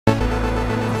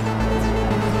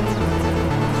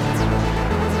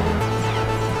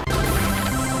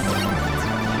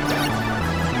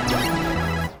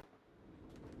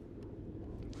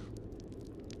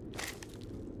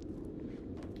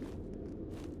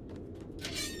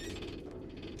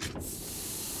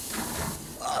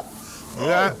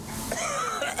Yeah.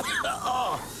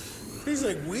 Oh, he's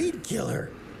like weed killer.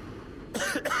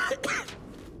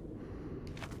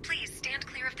 Please stand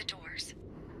clear of the doors.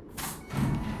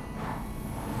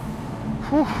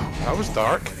 Whew, that was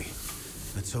dark.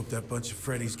 Let's hope that bunch of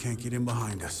Freddies can't get in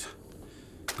behind us.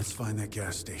 Let's find that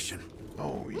gas station.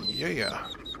 Oh, yeah.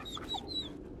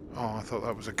 Oh, I thought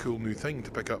that was a cool new thing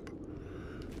to pick up.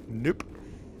 Nope.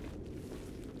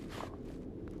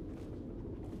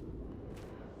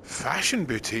 Fashion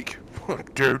boutique?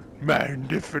 Don't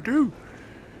mind if I do.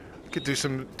 Could do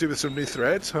with some new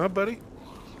threads, huh, buddy?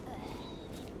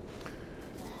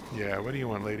 Yeah, what do you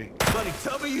want, lady? Buddy,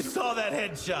 tell me you saw that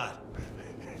headshot.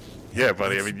 Yeah,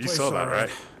 buddy, I mean, you saw that, right?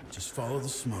 Just follow the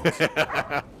smoke.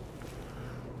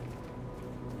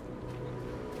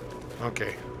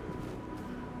 Okay.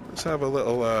 Let's have a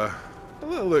little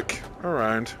look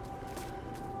around.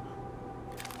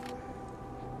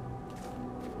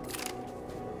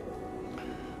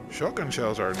 Shotgun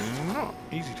shells are not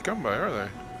easy to come by, are they?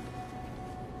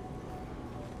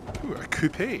 Ooh, a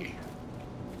coupe.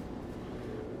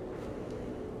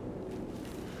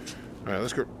 Alright,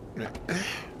 let's go. I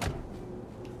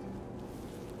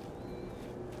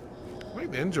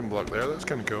like the engine block there, that's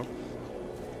kind of cool.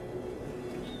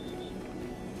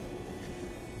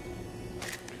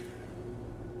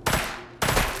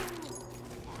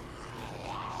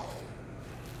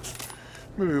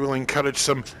 Maybe we'll encourage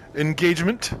some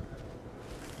engagement.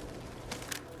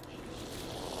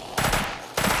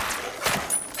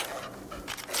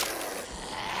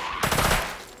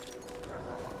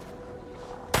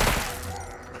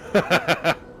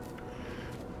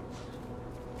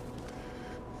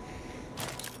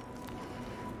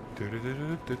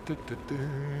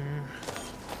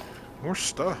 More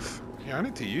stuff. Yeah, I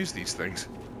need to use these things.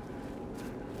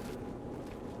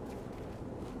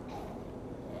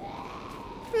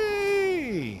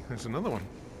 Hey, there's another one.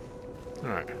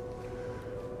 Alright.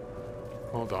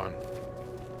 Hold on.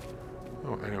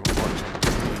 Oh, anyone watching?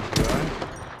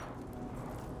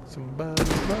 Somebody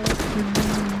watching.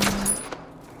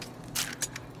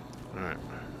 Alright.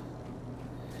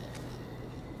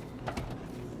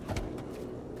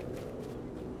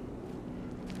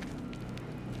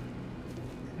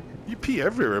 You pee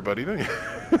everywhere, buddy, don't you?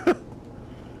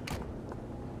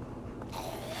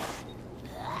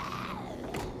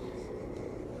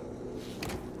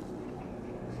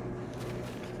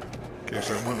 Okay,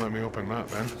 so it won't let me open that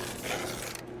then.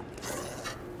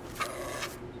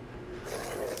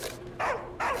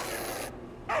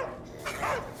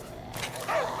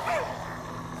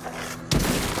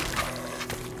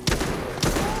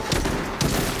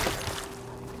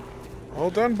 All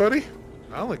done, buddy.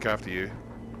 I'll look after you.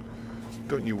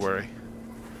 Don't you worry.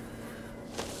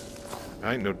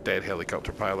 I ain't no dead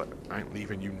helicopter pilot. I ain't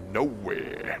leaving you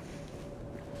nowhere.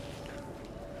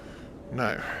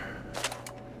 Now.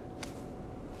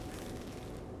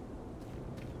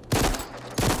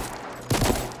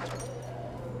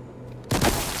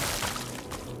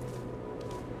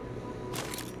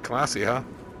 Classy, huh?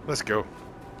 Let's go.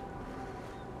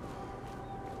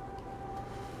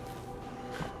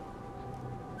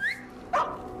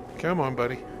 Come on,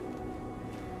 buddy.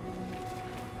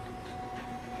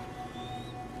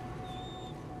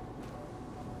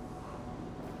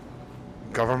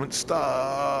 Government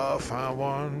stuff. I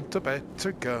want a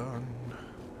better gun.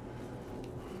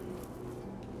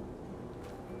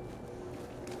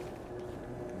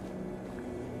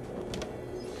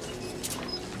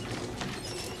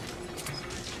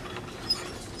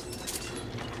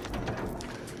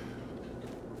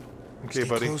 Okay, Stay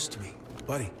buddy. close to me,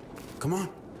 buddy. Come on,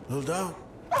 little dog.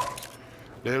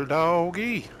 Little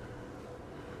doggy.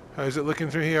 How's it looking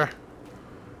through here?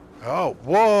 Oh,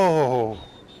 whoa!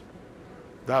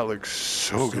 That looks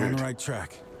so Still on good. the right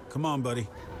track. Come on, buddy.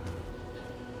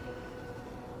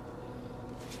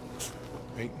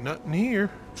 Ain't nothing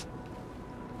here.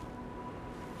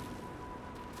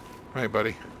 Right,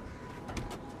 buddy.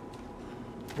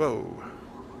 Whoa.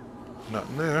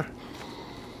 Nothing there.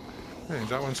 Hey,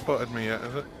 that one spotted me yet,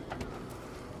 has it?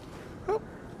 Oh.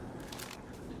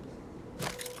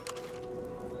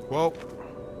 Whoa.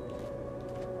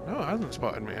 No, it hasn't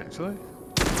spotted me, actually.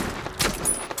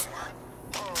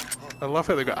 I love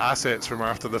how they got assets from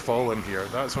After the Fall in here.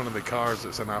 That's one of the cars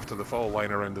that's in After the Fall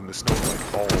lying around in the snow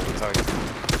like all the time.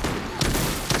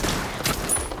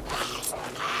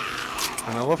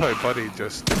 And I love how Buddy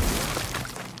just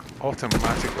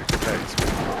automatically protects me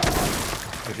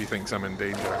if he thinks I'm in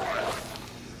danger.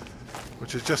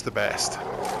 Which is just the best.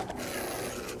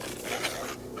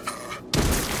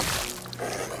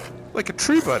 Like a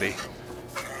true buddy.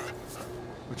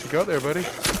 What you got there, buddy?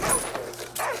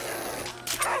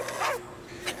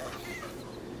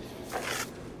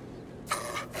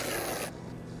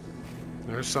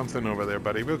 There's something over there,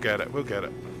 buddy. We'll get it. We'll get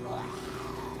it.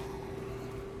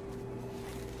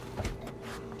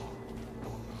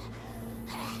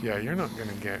 Yeah, you're not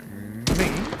gonna get me.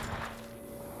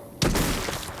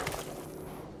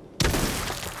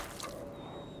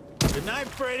 Good night,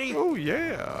 Freddy. Oh,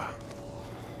 yeah.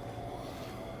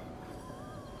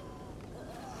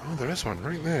 Oh, there is one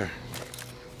right there.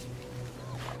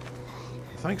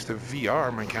 Thanks to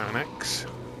VR mechanics.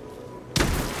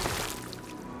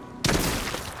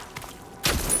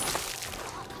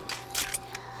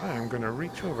 I am going to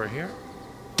reach over here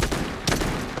and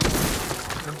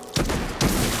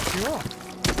finish you off.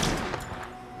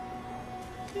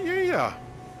 Yeah.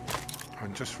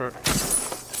 And just for...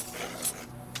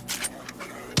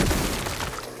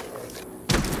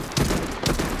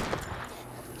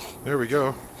 There we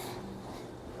go.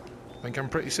 I think I'm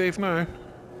pretty safe now.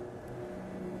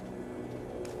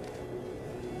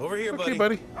 Over here, Okay,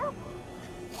 buddy.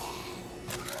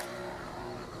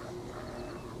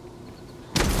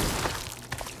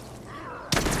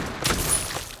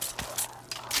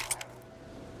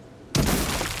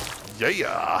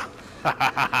 Yeah!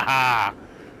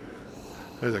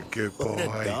 There's a good boy.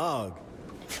 What a dog.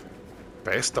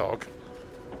 Best dog.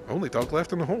 Only dog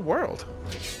left in the whole world.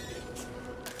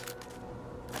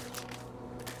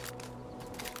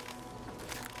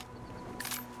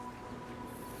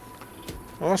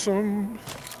 Awesome.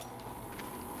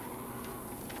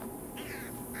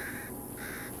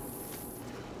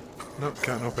 Nope,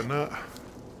 can't open that.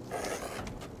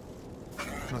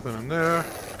 Nothing in there.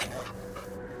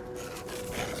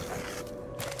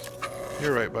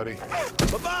 You're right, buddy.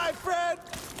 Bye-bye, Fred!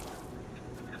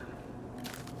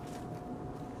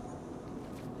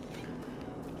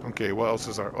 Okay, what else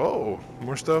is there? Oh,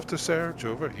 more stuff to search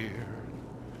over here.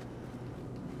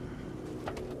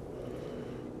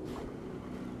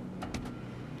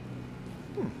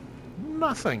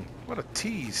 Nothing. What a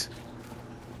tease.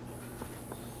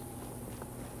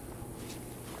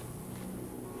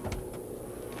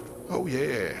 Oh,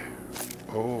 yeah.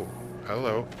 Oh,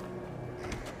 hello.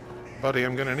 Buddy,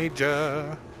 I'm gonna need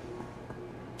ya.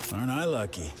 Aren't I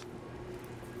lucky?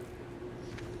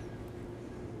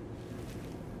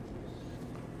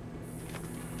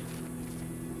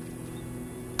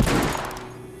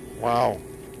 Wow.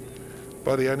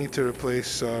 Buddy, I need to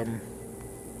replace, the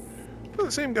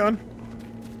same gun.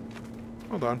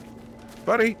 Hold on.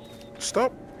 Buddy,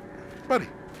 stop. Buddy.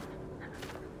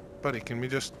 Buddy, can we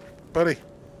just... Buddy.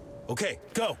 Okay,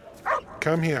 go.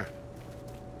 Come here.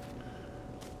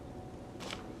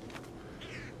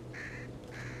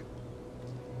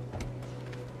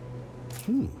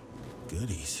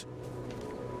 Goodies.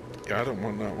 Yeah, I don't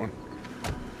want that one.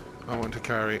 I want to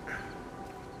carry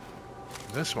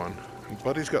this one. And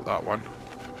Buddy's got that one.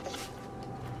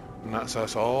 And that's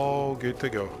us all good to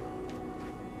go.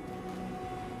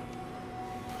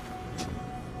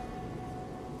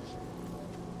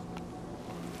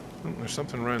 Oh, there's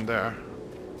something around there.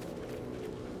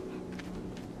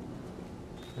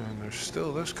 And there's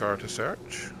still this car to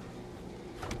search.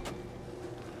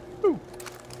 Ooh.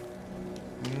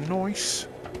 Nice.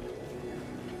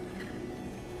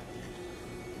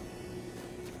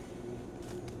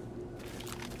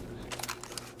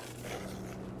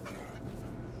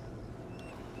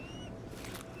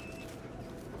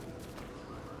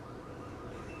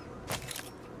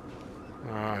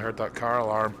 I heard that car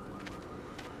alarm.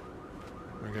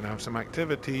 We're gonna have some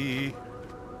activity.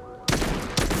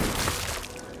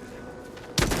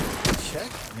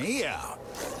 Check me out.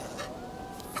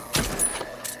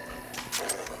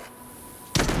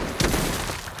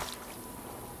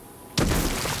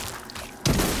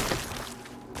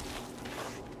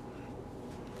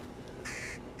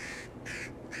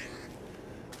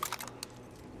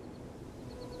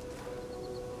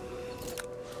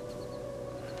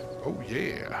 Oh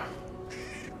yeah.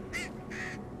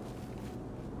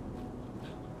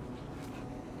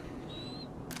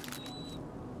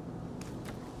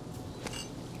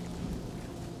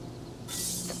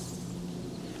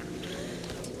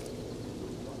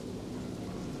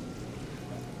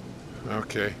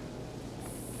 Okay.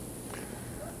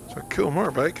 It's a cool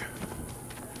motorbike.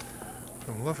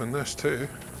 I'm loving this too.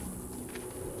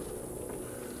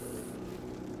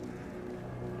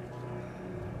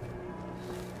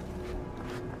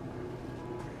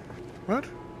 What?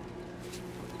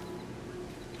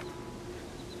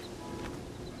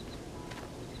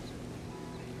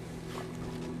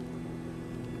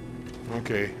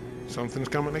 Okay, something's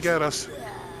coming to get us.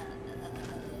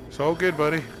 It's all good,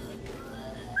 buddy.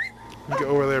 Get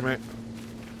over there, mate.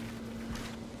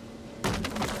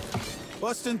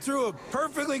 Busting through a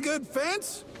perfectly good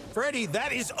fence? Freddy,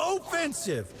 that is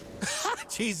offensive.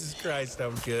 Jesus Christ,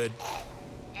 I'm good.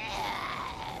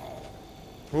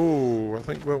 Oh, I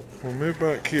think we'll move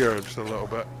back here just a little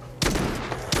bit.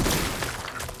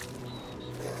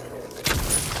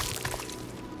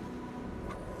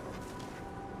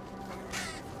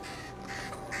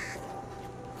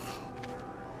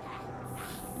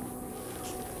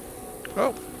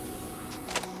 Oh.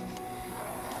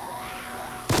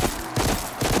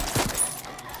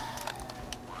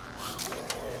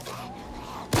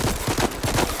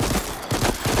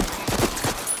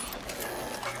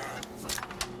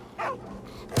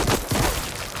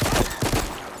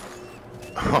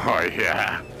 Oh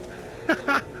yeah.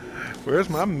 Where's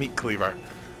my meat cleaver?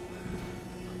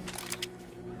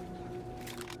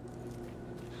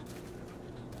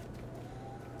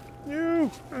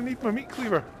 No, I need my meat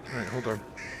cleaver. Right, hold on.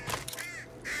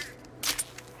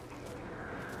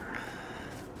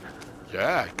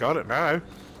 Yeah, got it now.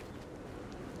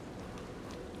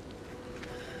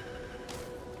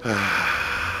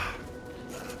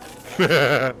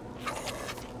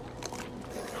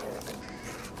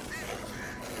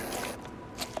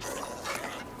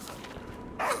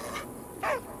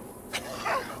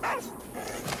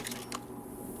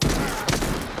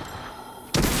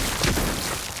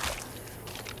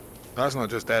 That's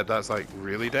not just dead, that's like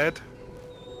really dead.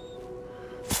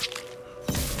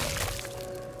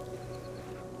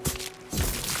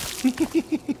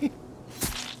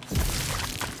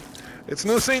 It's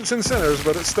no saints and sinners,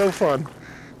 but it's still fun.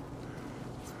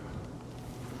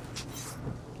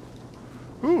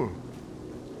 Ooh.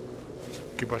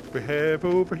 Look what we have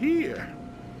over here.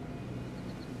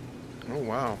 Oh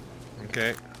wow.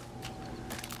 Okay.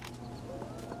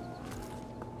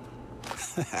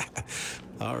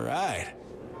 All right.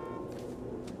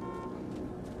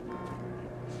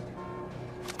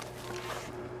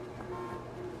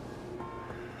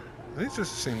 I think it's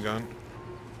just the same gun.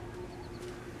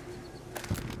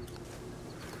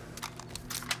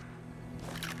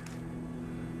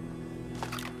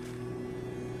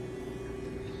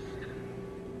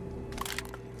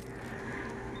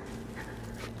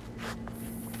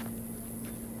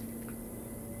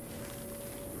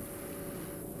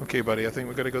 Okay, buddy, I think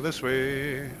we gotta go this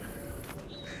way.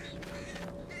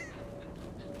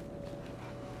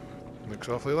 Looks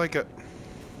awfully like it.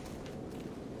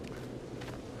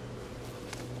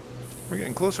 We're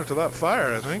getting closer to that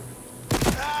fire, I think.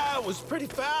 Ah, it was pretty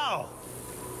foul.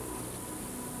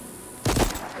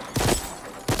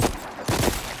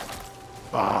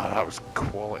 Ah, that was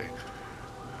quality.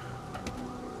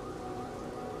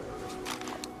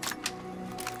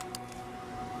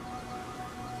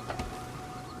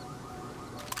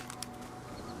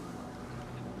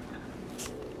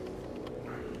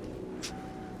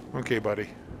 Okay, buddy.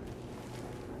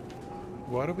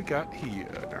 What do we got here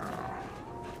now?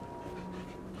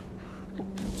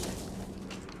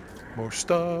 More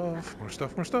stuff, more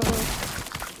stuff, more stuff.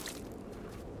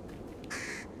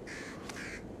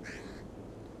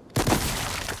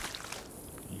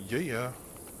 Yeah.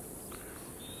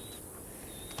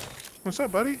 What's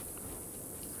up, buddy?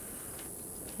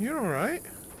 You're alright?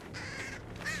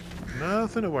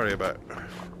 Nothing to worry about.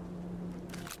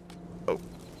 Oh.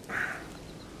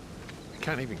 I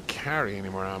can't even carry any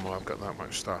more ammo, I've got that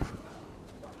much stuff.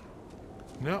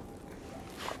 Nope.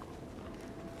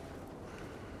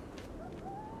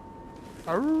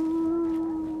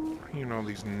 Arrgh. You know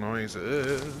these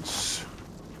noises.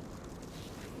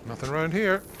 Nothing around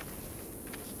here.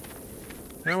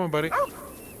 Come on, buddy.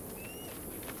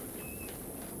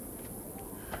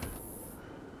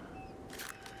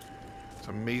 It's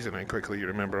amazing how quickly you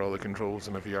remember all the controls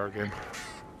in a VR game.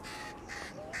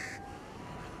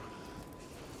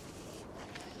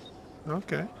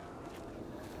 Okay.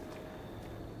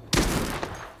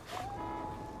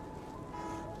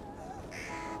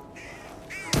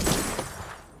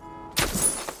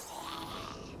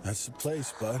 That's the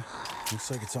place, bud. Looks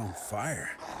like it's on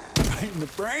fire. Right in the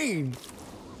brain.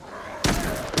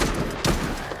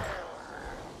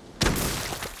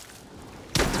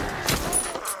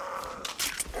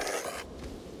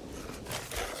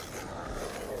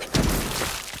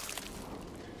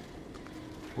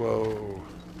 Whoa.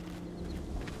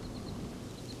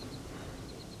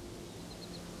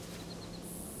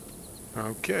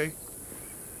 Okay.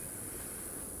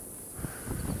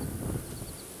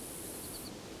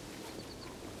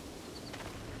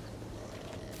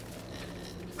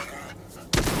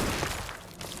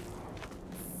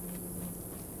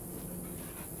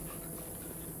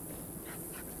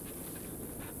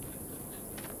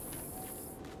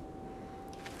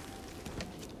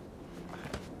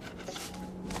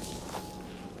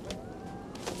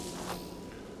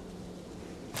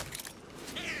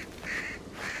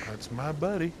 That's my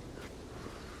buddy.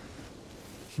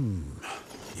 You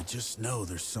just know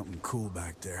there's something cool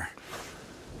back there.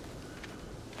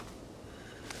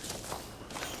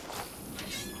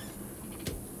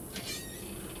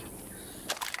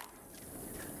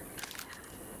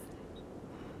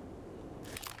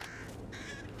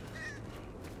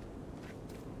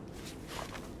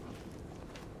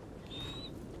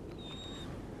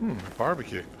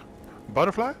 Barbecue.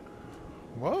 Butterfly?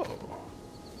 Whoa.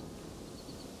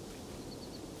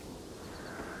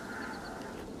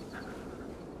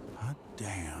 Hot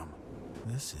damn.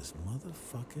 This is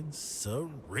motherfucking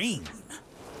serene.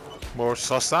 More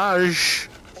sausage.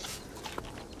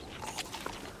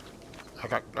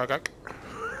 Okay.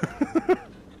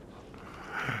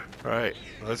 Right,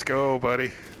 let's go,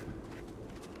 buddy.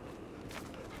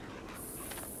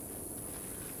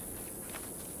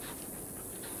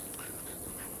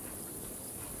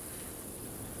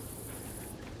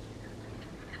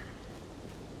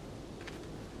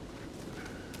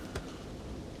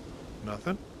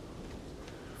 Nothing.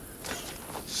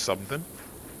 Something.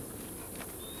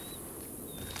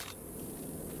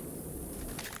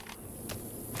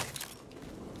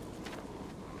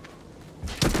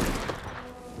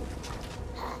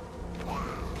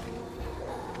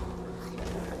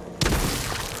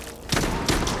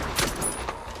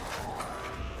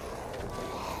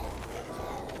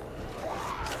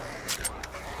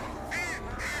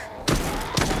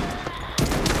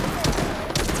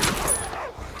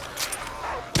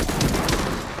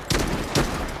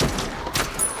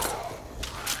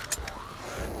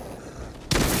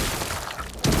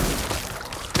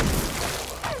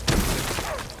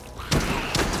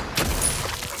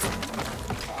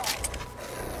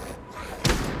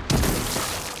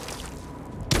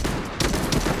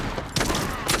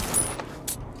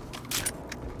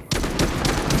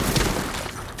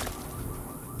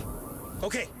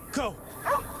 Okay, go.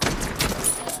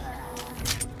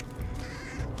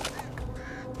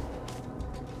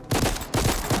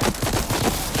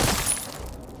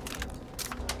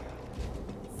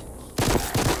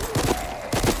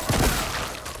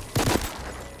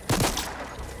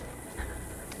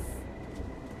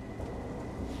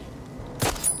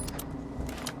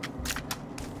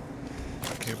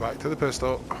 Okay, back to the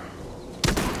pistol.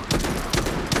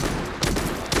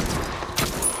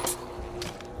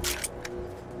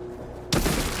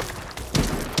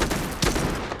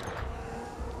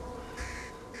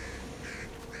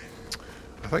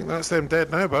 I think that's them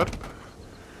dead now, bud.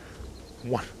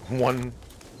 One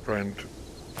round,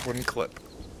 one clip.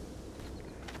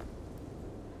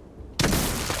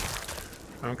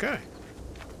 Okay.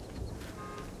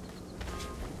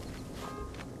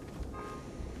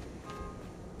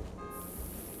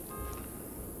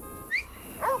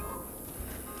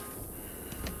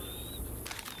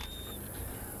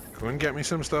 Go and get me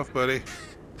some stuff, buddy.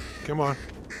 Come on.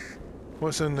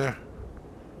 What's in there?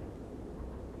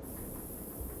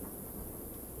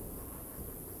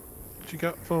 What you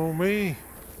got for me?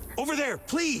 Over there,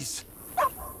 please.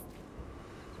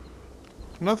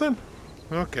 Nothing?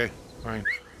 Okay, fine.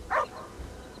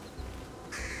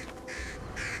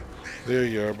 There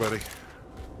you are, buddy.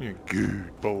 You're a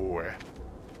good boy.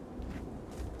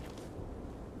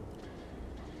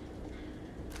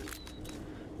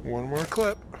 One more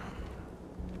clip.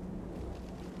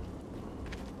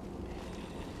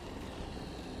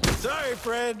 Sorry,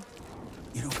 Fred.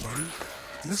 You know, buddy,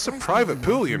 This is a private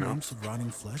pool, you know. Lumps of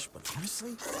rotting flesh, but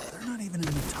honestly, they're not even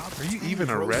in the top. Are you 10 even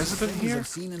a grossest resident things here? I've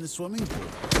seen in a swimming pool.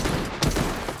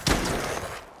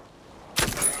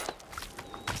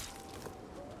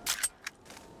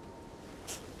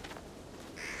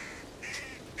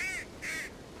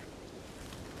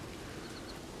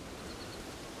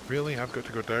 Really? I've got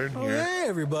to go down Oh, here. hey,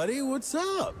 everybody, what's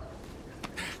up?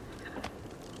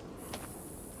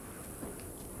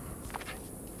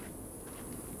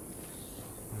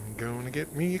 I'm going to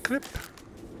get me a clip.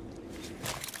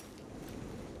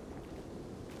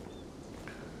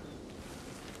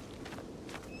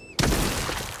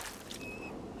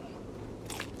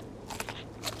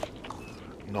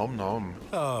 Nom nom.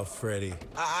 Oh, Freddy.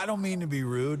 I don't mean to be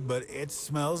rude, but it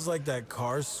smells like that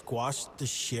car squashed the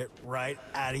shit right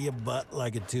out of your butt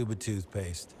like a tube of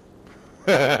toothpaste.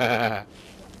 Yeah,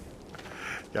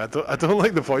 I don't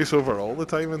like the voiceover all the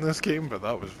time in this game, but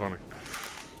that was funny.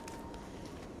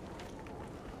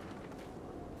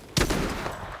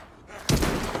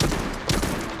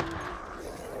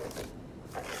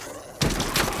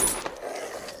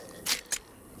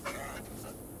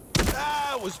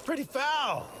 That was pretty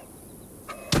foul.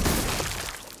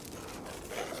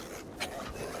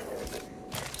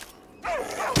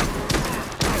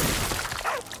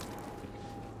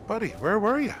 Buddy, where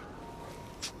were you?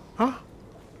 Huh?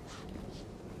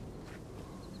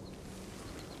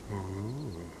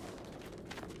 Ooh.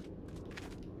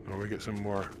 Oh, we got some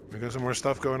more. We got some more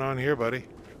stuff going on here, buddy.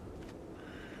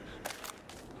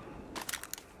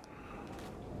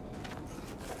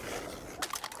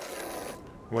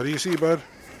 What do you see, bud?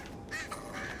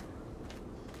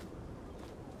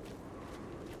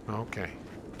 Okay.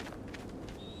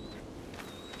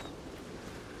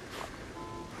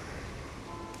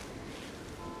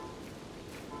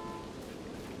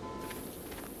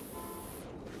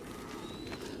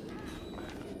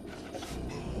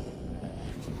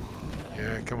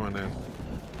 Yeah, come on in.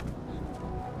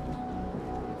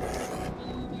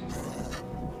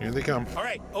 Here they come. All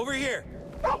right, over here.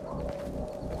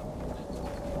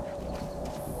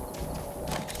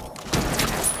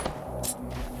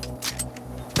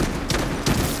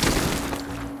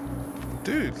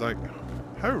 Dude, like,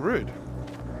 how rude.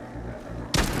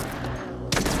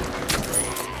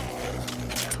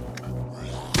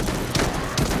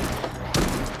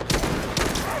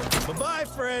 Bye-bye,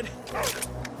 Fred.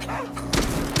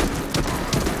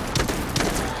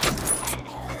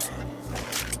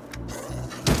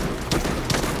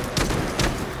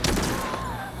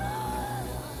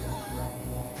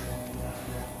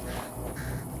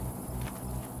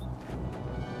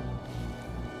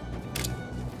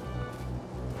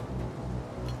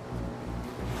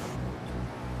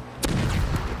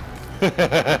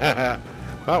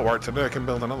 That worked, and now I can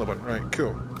build another one. Right,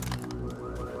 cool.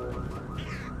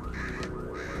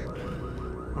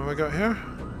 What have I got here?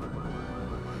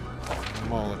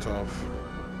 Molotov.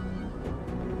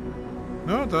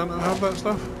 No, I don't have that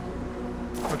stuff.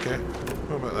 Okay,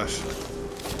 what about this?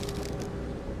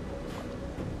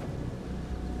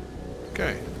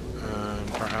 Okay,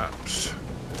 and perhaps...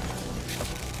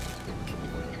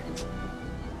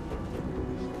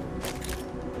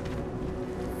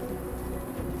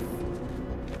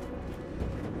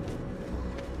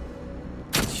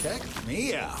 Check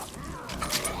me out.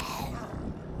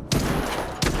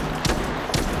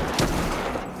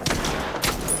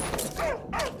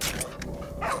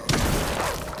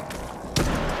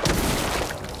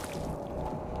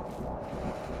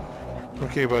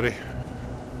 Okay, buddy.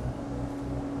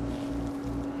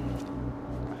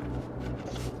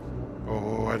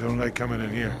 Oh, I don't like coming in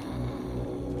here.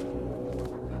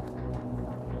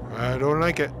 I don't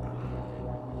like it.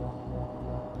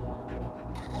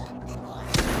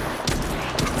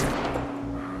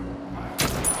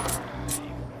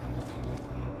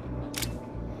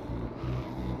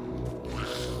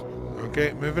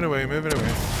 Okay, moving away, moving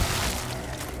away.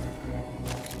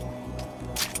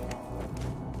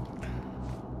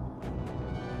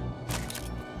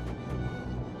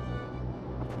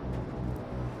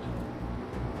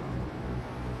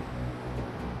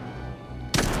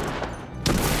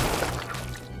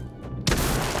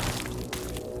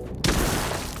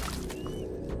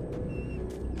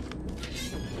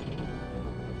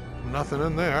 Nothing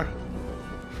in there.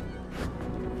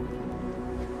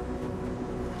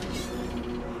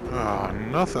 Ah,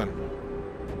 nothing.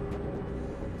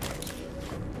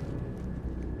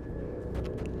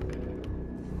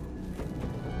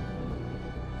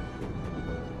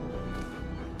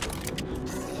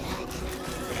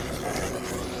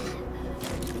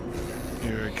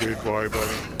 You're a good boy,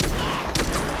 buddy.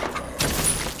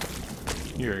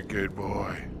 You're a good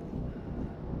boy.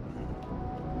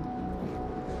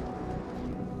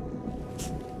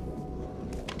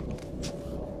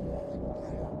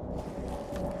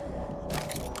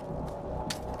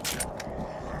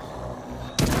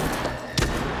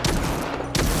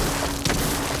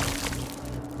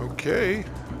 Okay.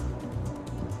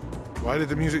 Why did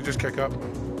the music just kick up?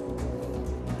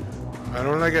 I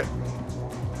don't like it.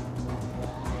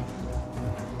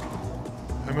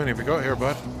 How many have we got here,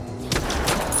 bud?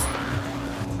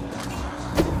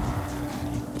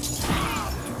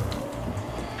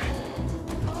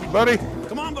 Buddy!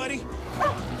 Come on, buddy.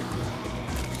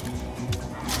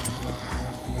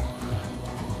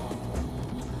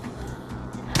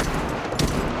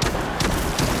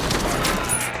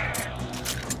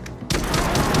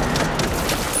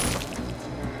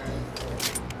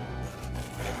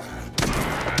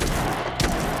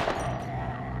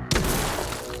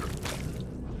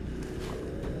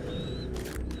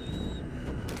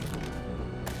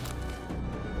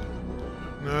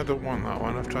 No, I don't want that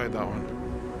one. I've tried that one.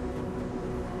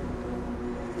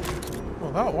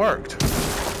 Well, that worked.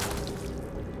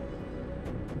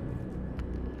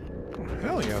 Oh,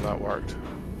 hell yeah, that worked.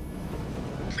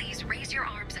 Please raise your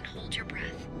arms and hold your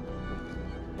breath.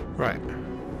 Right.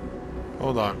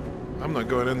 Hold on. I'm not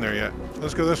going in there yet.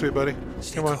 Let's go this way, buddy.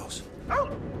 Stay Come on. close.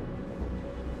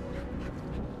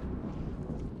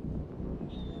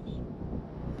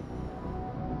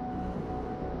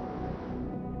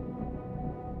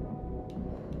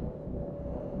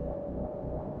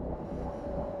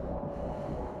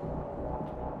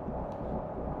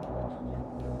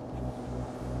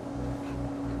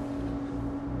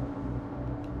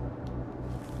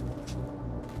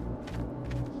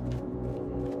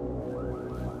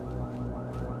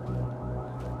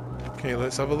 Okay,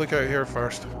 let's have a look out here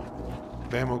first.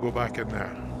 Then we'll go back in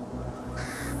there.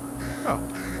 Oh.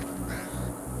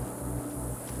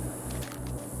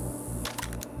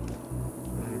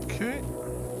 Okay.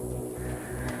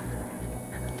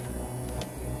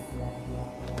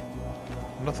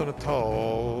 Nothing at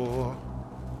all.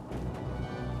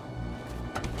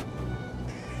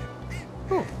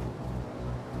 Oh.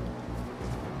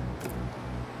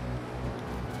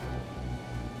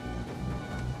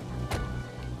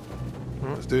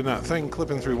 Well, it's doing that thing,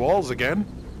 clipping through walls again.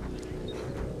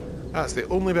 That's the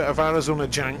only bit of Arizona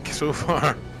jank so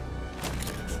far.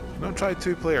 Not tried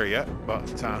 2-player yet, but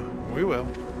we will.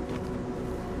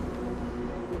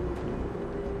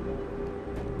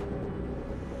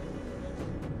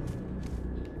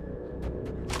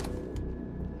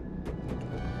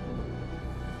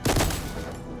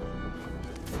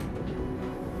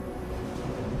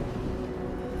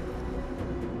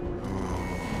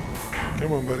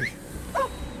 Come on, buddy.